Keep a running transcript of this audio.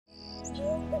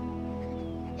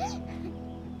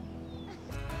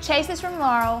Chase is from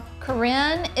Laurel.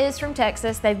 Corinne is from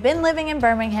Texas. They've been living in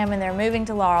Birmingham and they're moving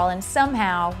to Laurel, and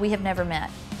somehow we have never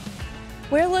met.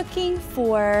 We're looking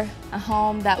for a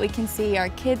home that we can see our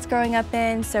kids growing up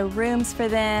in, so rooms for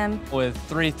them. With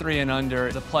 3 and under,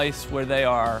 it's a place where they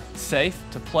are safe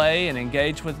to play and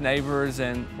engage with neighbors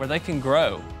and where they can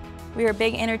grow. We are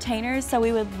big entertainers, so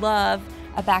we would love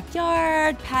a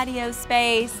backyard, patio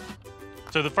space.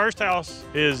 So the first house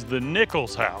is the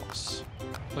Nichols house.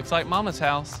 Looks like Mama's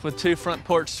house with 2 front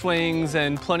porch swings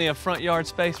and plenty of front yard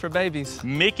space for babies.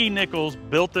 Mickey Nichols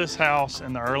built this house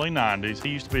in the early 90s.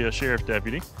 He used to be a sheriff's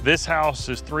deputy. This house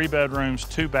is 3 bedrooms,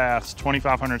 2 baths,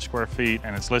 2,500 square feet,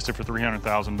 and it's listed for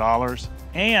 $300,000.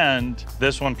 And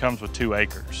this one comes with 2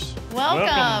 acres.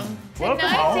 Welcome to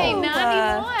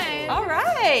 1991. All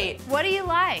right. What do you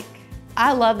like?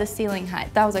 I love the ceiling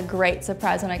height. That was a great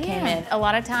surprise when I came in. A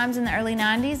lot of times in the early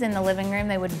 90s in the living room,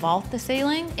 they would vault the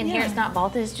ceiling. And here it's not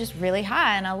vaulted, it's just really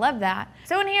high, and I love that.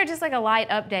 So in here, just like a light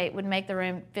update would make the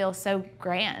room feel so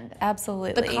grand.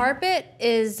 Absolutely. The carpet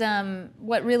is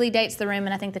what really dates the room,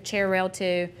 and I think the chair rail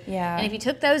too. Yeah. And if you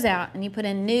took those out and you put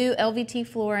in new LVT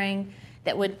flooring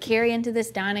that would carry into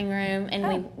this dining room, and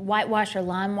we whitewash or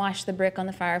lime wash the brick on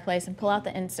the fireplace and pull out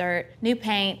the insert, new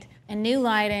paint, and new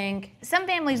lighting. Some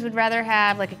families would rather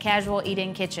have like a casual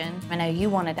eat-in kitchen. I know you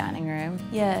want a dining room.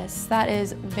 Yes, that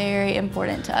is very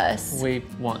important to us. We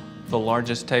want the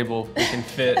largest table we can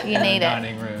fit in a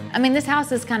dining room. I mean, this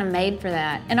house is kind of made for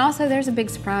that. And also there's a big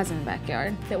surprise in the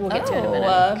backyard that we'll get to in a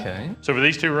minute. Okay. So for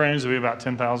these 2 rooms, it'll be about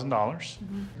 $10,000.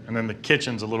 And then the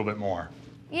kitchen's a little bit more.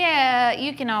 Yeah,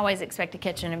 you can always expect a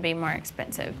kitchen to be more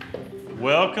expensive.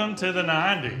 Welcome to the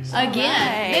 90s.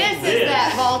 Again, this is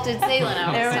that vaulted ceiling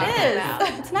I was talking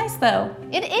about. It's nice though.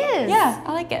 It is. Yeah,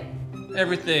 I like it.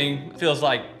 Everything feels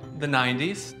like the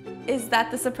 90s. Is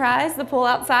that the surprise, the pool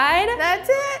outside? That's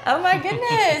it. Oh my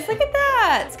goodness, look at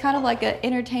that. It's kind of like an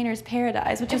entertainer's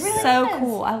paradise, which is really so is.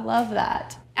 cool. I love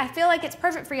that. I feel like it's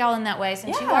perfect for y'all in that way,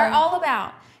 since you are all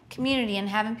about community and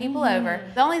having people over.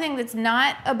 The only thing that's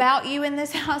not about you in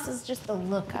this house is just the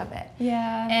look of it.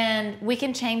 Yeah. And we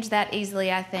can change that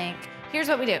easily, I think. Here's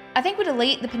what we do. I think we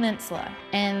delete the peninsula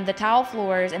and the tile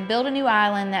floors and build a new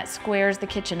island that squares the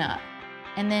kitchen up.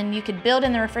 And then you could build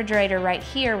in the refrigerator right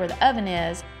here where the oven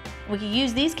is. We could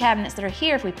use these cabinets that are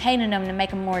here if we painted them to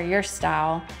make them more your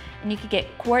style. And you could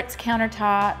get quartz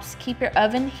countertops, keep your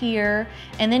oven here,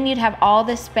 and then you'd have all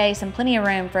this space and plenty of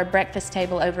room for a breakfast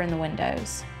table over in the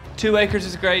windows. 2 acres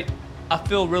is great. I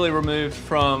feel really removed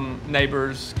from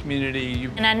neighbors, community.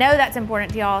 And I know that's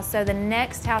important to y'all, so the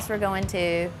next house we're going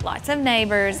to, lots of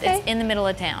neighbors, it's in the middle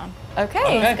of town.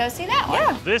 Okay. Let's go see that one.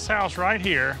 Yeah. This house right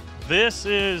here, this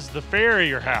is the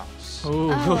Farrier house.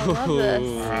 Ooh. Oh, I love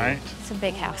this. All right. It's a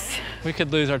big house. We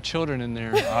could lose our children in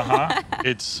there.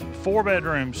 It's 4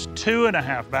 bedrooms,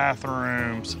 2.5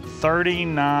 bathrooms,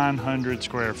 3,900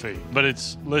 square feet. But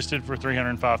it's listed for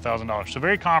 $305,000. So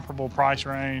very comparable price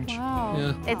range. Wow.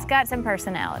 Yeah. It's got some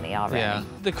personality already. Yeah.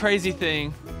 The crazy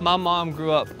thing, my mom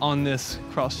grew up on this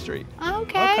cross street.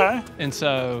 Okay. And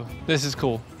so this is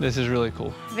cool. This is really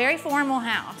cool. Very formal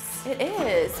house. It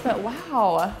is, but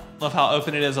wow. Love how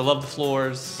open it is. I love the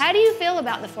floors. How do you feel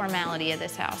about the formality of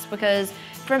this house? Because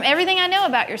from everything I know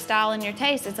about your style and your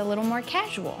taste, it's a little more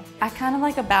casual. I kind of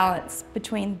like a balance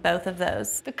between both of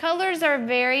those. The colors are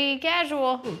very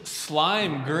casual.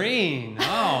 Slime green.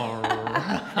 All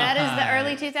right. That is the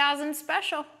early 2000s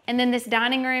special. And then this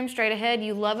dining room straight ahead,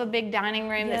 you love a big dining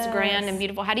room that's grand and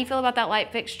beautiful. How do you feel about that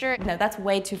light fixture? No, that's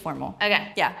way too formal.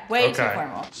 Okay. Yeah, way too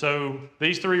formal. So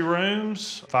these 3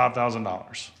 rooms,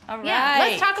 $5,000. All right. Yeah,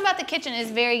 let's talk about the kitchen.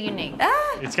 It's very unique.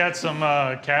 It's got some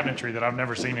cabinetry that I've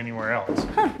never seen anywhere else.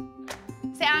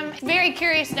 See, I'm very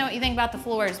curious to know what you think about the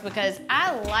floors, because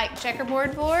I like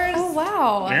checkerboard floors. Oh,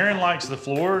 wow. Erin likes the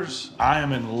floors. I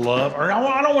am in love, or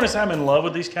I don't want to say I'm in love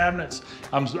with these cabinets.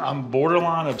 I'm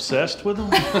borderline obsessed with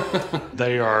them.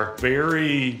 They are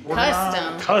very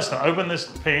custom. Open this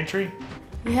pantry.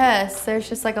 Yes, there's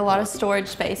just like a lot of storage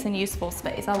space and useful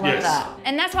space. I love that.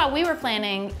 And that's why we were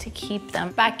planning to keep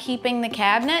them, by keeping the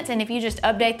cabinets. And if you just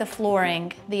update the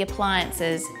flooring, the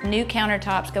appliances, new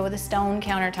countertops, go with a stone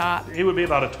countertop. It would be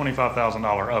about a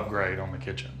 $25,000 upgrade on the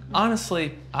kitchen.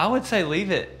 Honestly, I would say leave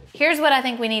it. Here's what I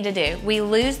think we need to do. We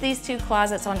lose these 2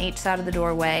 closets on each side of the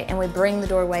doorway, and we bring the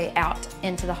doorway out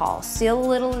into the hall. Seal a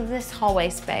little of this hallway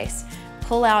space,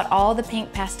 pull out all the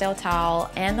pink pastel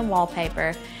tile and the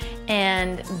wallpaper,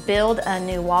 and build a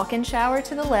new walk-in shower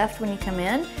to the left when you come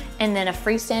in, and then a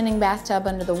freestanding bathtub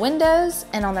under the windows,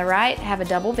 and on the right have a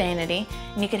double vanity,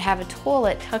 and you could have a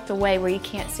toilet tucked away where you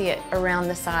can't see it around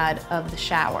the side of the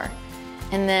shower.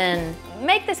 And then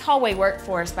make this hallway work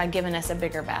for us by giving us a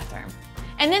bigger bathroom.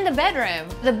 And then the bedroom.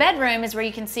 The bedroom is where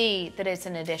you can see that it's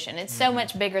an addition. It's so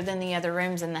much bigger than the other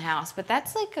rooms in the house, but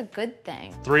that's like a good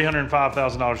thing.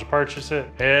 $305,000 to purchase it.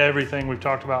 Everything we've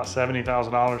talked about,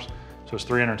 $70,000. So it's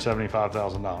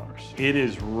 $375,000. It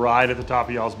is right at the top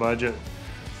of y'all's budget.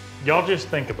 Y'all just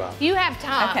think about it. You have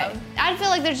time. Okay. I feel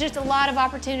like there's just a lot of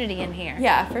opportunity in here.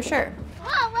 Yeah, for sure.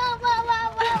 I love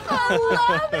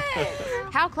it.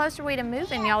 How close are we to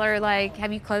moving? Y'all are like,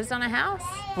 have you closed on a house?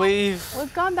 We've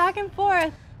gone back and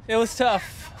forth. It was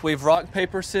tough. We've rock,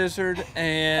 paper, scissored,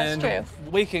 and That's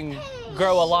we can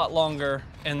grow a lot longer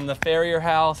in the Farrier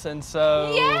house, and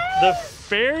so The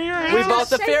Farrier house? we bought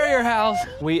the Farrier house.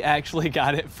 We actually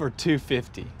got it for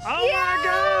 $250. Oh my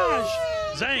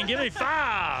gosh! Zane, give me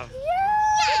 5.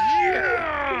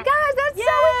 Yeah! Guys, that's so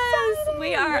exciting.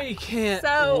 We are We can't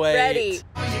so wait. ready.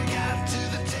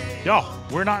 Y'all,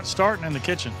 we're not starting in the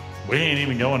kitchen. We ain't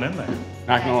even going in there.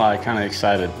 Not gonna lie, kind of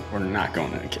excited. We're not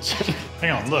going in the kitchen. Hang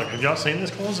on, look, have y'all seen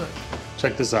this closet?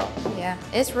 Check this out. Yeah,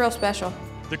 it's real special.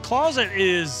 The closet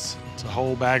is a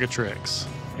whole bag of tricks.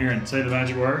 Erin, say the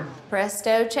magic word.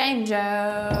 Presto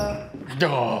changeo.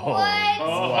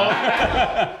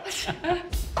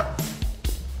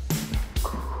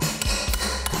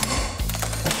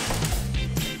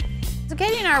 So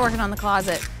Katie and I are working on the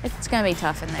closet. It's gonna be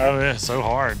tough in there. Oh yeah, so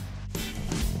hard.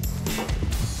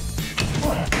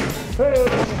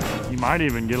 You might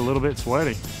even get a little bit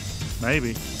sweaty.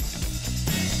 Maybe.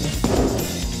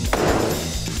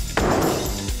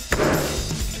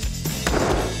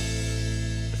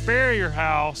 The Farrier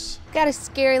house Got a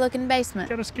scary looking basement.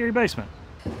 got a scary basement.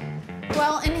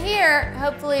 Well, in here,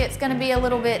 hopefully it's gonna be a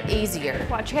little bit easier.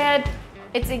 Watch your head.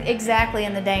 It's exactly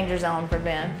in the danger zone for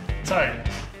Ben. Tight.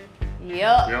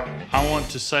 Yup. I want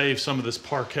to save some of this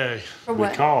parquet For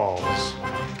what? because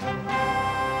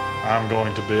I'm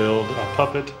going to build a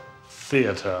puppet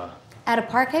theater. Out of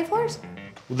parquet floors?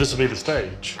 Well, this will be the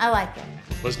stage. I like it.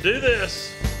 Let's do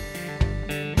this.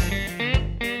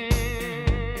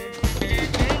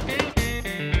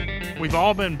 We've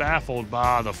all been baffled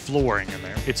by the flooring in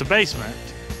there. It's a basement,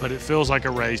 but it feels like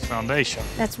a raised foundation.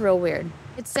 That's real weird.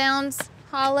 It sounds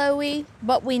hollow-y,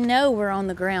 but we know we're on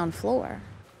the ground floor.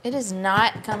 It is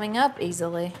not coming up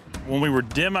easily. When we were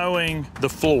demoing the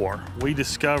floor, we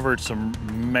discovered some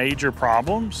major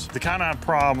problems, the kind of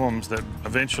problems that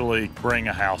eventually bring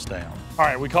a house down. All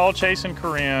right, we called Chase and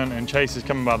Corinne, and Chase is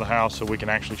coming by the house so we can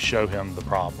actually show him the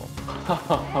problem.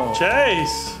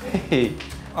 Chase! Hey,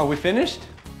 are we finished?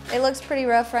 It looks pretty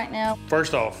rough right now.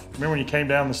 First off, remember when you came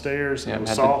down the stairs and it was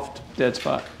had the soft? Dead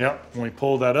spot. Yep, when we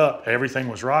pulled that up, everything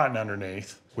was rotten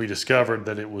underneath. We discovered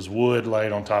that it was wood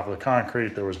laid on top of the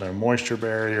concrete. There was no moisture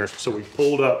barrier, so we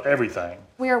pulled up everything.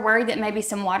 We were worried that maybe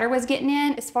some water was getting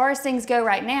in. As far as things go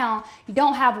right now, you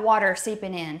don't have water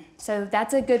seeping in, so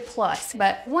that's a good plus.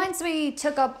 But once we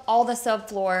took up all the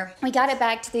subfloor, we got it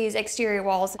back to these exterior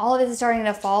walls. All of it is starting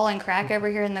to fall and crack over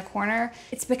here in the corner.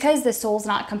 It's because the soil's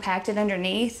not compacted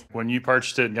underneath. When you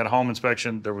purchased it and got a home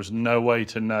inspection, there was no way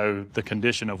to know the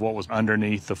condition of what was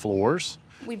underneath the floors.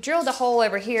 We drilled a hole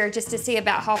over here just to see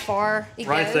about how far it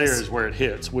Right goes. there is where it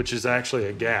hits, which is actually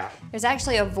a gap. There's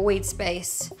actually a void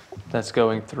space. That's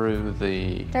going through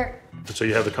the, There. So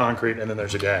you have the concrete and then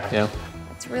there's a gap. yeah.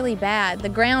 It's really bad. The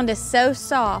ground is so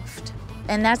soft,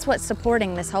 and that's what's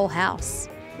supporting this whole house.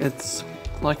 It's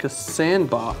like a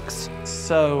sandbox.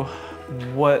 So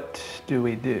what do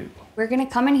we do? We're gonna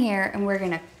come in here and we're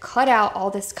gonna cut out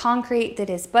all this concrete that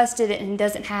is busted and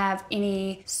doesn't have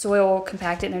any soil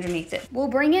compacted underneath it. We'll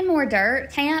bring in more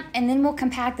dirt, tamp, and then we'll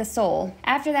compact the soil.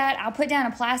 After that, I'll put down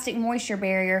a plastic moisture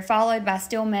barrier followed by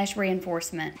steel mesh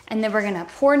reinforcement. And then we're gonna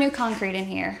pour new concrete in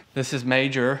here. This is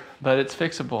major, but it's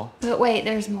fixable. But wait,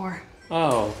 there's more.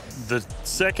 Oh, The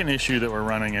second issue that we're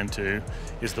running into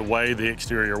is the way the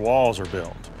exterior walls are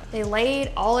built. They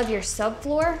laid all of your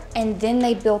subfloor and then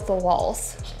they built the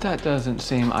walls. that doesn't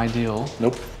seem ideal.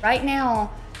 Nope. Right now,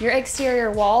 your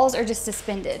exterior walls are just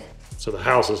suspended. So the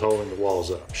house is holding the walls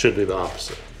up. Should be the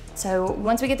opposite. So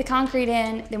once we get the concrete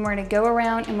in, then we're gonna go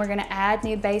around and we're gonna add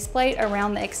new base plate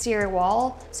around the exterior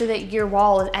wall so that your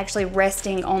wall is actually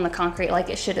resting on the concrete like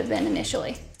it should have been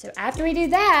initially. So after we do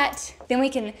that, then we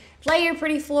can lay your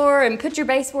pretty floor and put your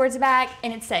baseboards back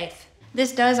and it's safe.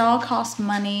 This does all cost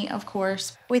money, of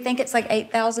course. We think it's like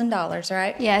 $8,000,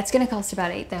 right? Yeah, it's gonna cost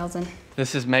about $8,000.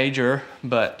 This is major,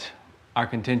 but our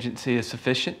contingency is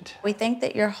sufficient. We think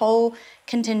that your whole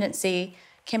contingency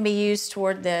can be used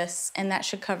toward this, and that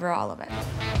should cover all of it.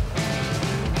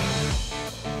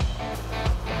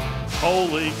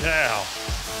 Holy cow.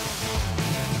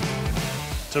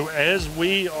 So as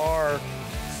we are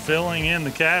filling in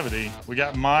the cavity. We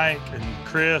got Mike and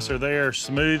Chris are there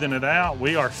smoothing it out.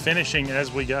 We are finishing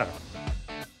as we go.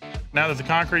 Now that the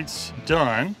concrete's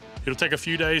done, it'll take a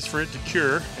few days for it to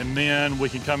cure, and then we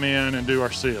can come in and do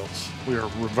our seals. We are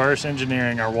reverse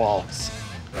engineering our walls.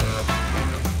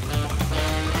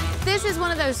 This is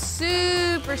one of those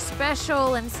super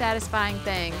special and satisfying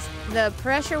things. The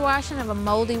pressure washing of a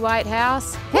moldy white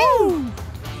house. Woo!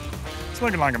 It's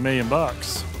looking like $1 million.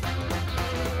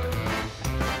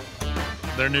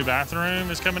 Their new bathroom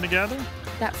is coming together.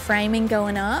 That framing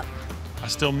going up. I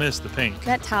still miss the pink.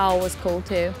 That tile was cool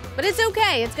too. But it's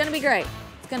okay, it's gonna be great.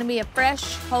 It's gonna be a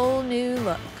fresh, whole new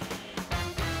look.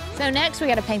 So next we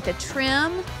gotta paint the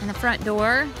trim and the front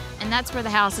door, and that's where the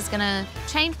house is gonna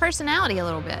change personality a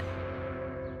little bit.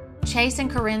 Chase and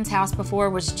Corinne's house before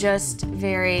was just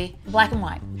very black and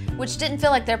white, which didn't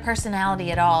feel like their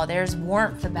personality at all. There's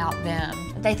warmth about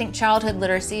them. They think childhood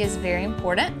literacy is very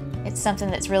important. It's something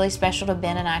that's really special to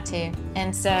Ben and I too.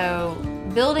 And so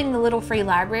building the little free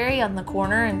library on the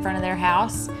corner in front of their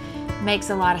house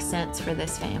makes a lot of sense for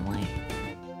this family.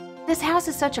 This house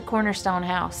is such a cornerstone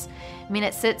house. I mean,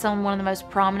 it sits on one of the most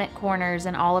prominent corners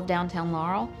in all of downtown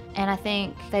Laurel, and I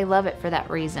think they love it for that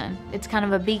reason. It's kind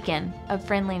of a beacon of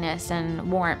friendliness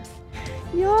and warmth.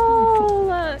 Y'all,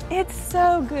 it's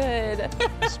so good.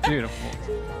 It's beautiful.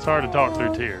 It's hard to talk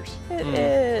through tears. It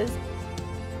is.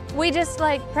 We just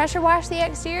like pressure washed the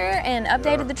exterior and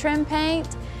updated the trim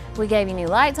paint. We gave you new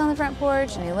lights on the front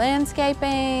porch, new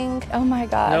landscaping. Oh my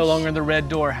gosh. No longer the red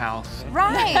door house.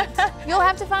 Right. You'll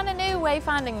have to find a new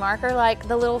wayfinding marker like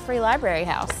the little free library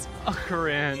house. Oh,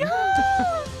 Corinne.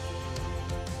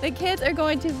 The kids are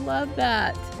going to love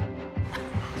that.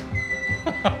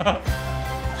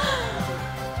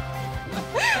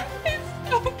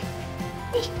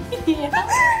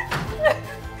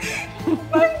 Oh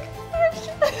my gosh.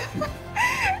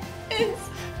 It's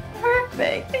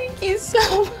perfect. Thank you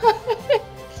so much.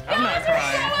 I'm not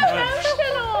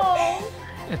crying.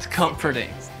 It's comforting.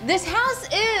 This house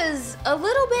is a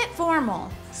little bit formal,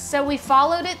 so we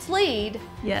followed its lead.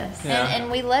 Yes. Yeah.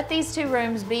 And we let these two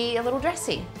rooms be a little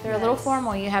dressy. They're a little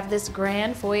formal. You have this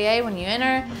grand foyer when you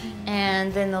enter,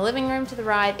 and then the living room to the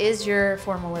right is your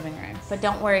formal living room. But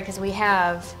don't worry, because we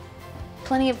have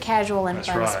plenty of casual and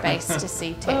fun space to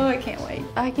see too. Oh, I can't wait.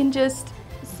 I can just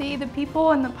see the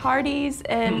people and the parties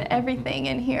and everything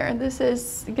in here. This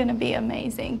is gonna be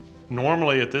amazing.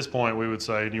 Normally at this point we would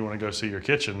say, do you want to go see your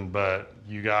kitchen? But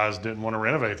you guys didn't want to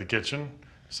renovate the kitchen.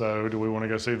 So do we want to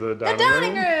go see the dining room? The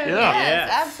dining room, Yeah. yes,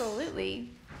 absolutely.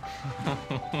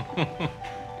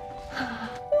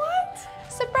 What?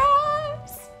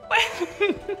 Surprise!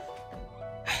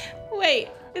 Wait,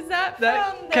 is that from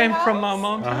That the came house? from my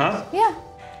mom. Uh-huh. Yeah,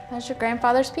 that's your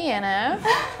grandfather's piano.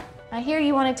 I hear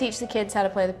you want to teach the kids how to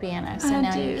play the piano, so I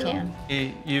now do. you can.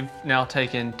 You've now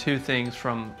taken two things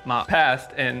from my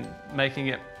past and making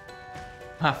it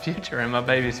my future and my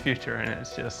baby's future, and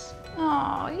it's just,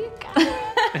 Oh, you got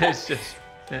it.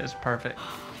 it's perfect.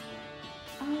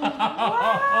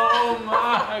 Oh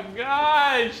my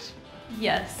gosh!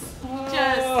 Yes,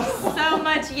 just so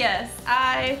much yes.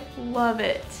 I love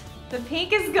it. The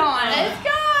pink is gone. It's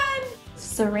gone.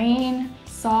 Serene,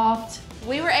 soft.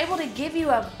 We were able to give you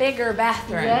a bigger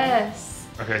bathroom. Yes.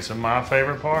 Okay, so my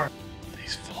favorite part,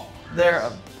 these floors.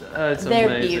 They're it's They're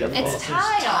amazing. beautiful. It's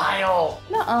tile.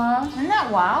 Nuh-uh. Isn't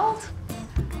that wild?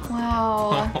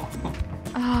 Wow.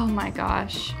 Oh my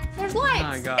gosh. There's lights. Oh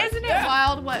my God. Isn't it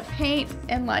wild what paint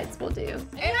and lights will do?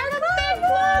 And there's a big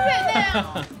closet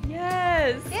now.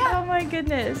 Yes. Yeah. Oh my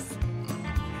goodness.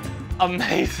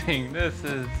 Amazing. This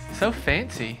is so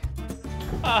fancy.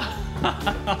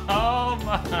 Oh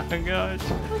my gosh.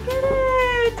 Look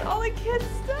at it. All the kids'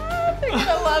 stuff. They're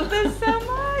gonna love this so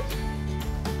much.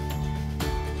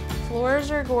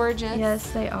 Floors are gorgeous. Yes,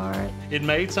 they are. It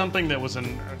made something that was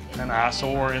an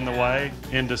eyesore in the way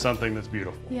into something that's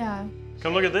beautiful. Yeah.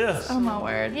 Come look at this. Oh my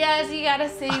word. Yes, you gotta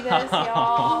see this,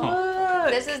 y'all.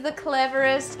 This is the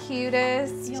cleverest,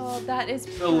 cutest. Y'all, that is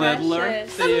The Littler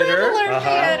precious. Theater. Littler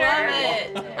Theater.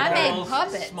 I love it. I made World's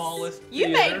puppets. Smallest You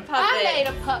theater. made puppets. I made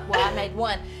a puppet. Well, I made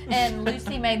one, and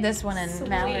Lucy made this one, and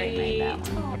Mallory made that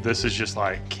one. This is just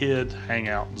like kid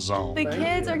hangout zone. The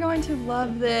kids are going to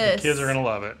love this. Kids are gonna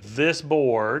love it. This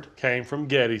board came from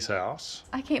Getty's house.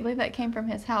 I can't believe that came from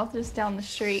his house just down the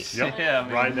street. Yep, Yeah, I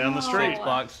mean, right down the street.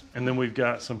 Blocks. And then we've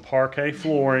got some parquet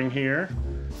flooring here.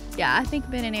 Yeah, I think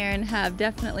Ben and Erin have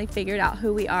definitely figured out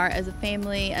who we are as a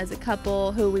family, as a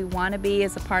couple, who we want to be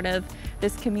as a part of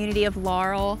this community of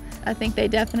Laurel. I think they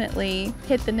definitely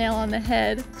hit the nail on the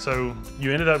head. So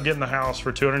you ended up getting the house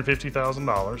for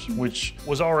 $250,000, which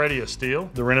was already a steal.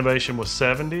 The renovation was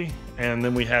 $70,000, and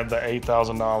then we had the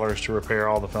 $8,000 to repair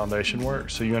all the foundation work.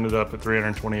 So you ended up at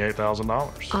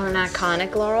 $328,000. On an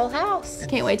iconic Laurel house.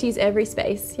 Can't wait to use every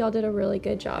space. Y'all did a really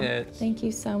good job. Yes. Thank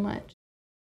you so much.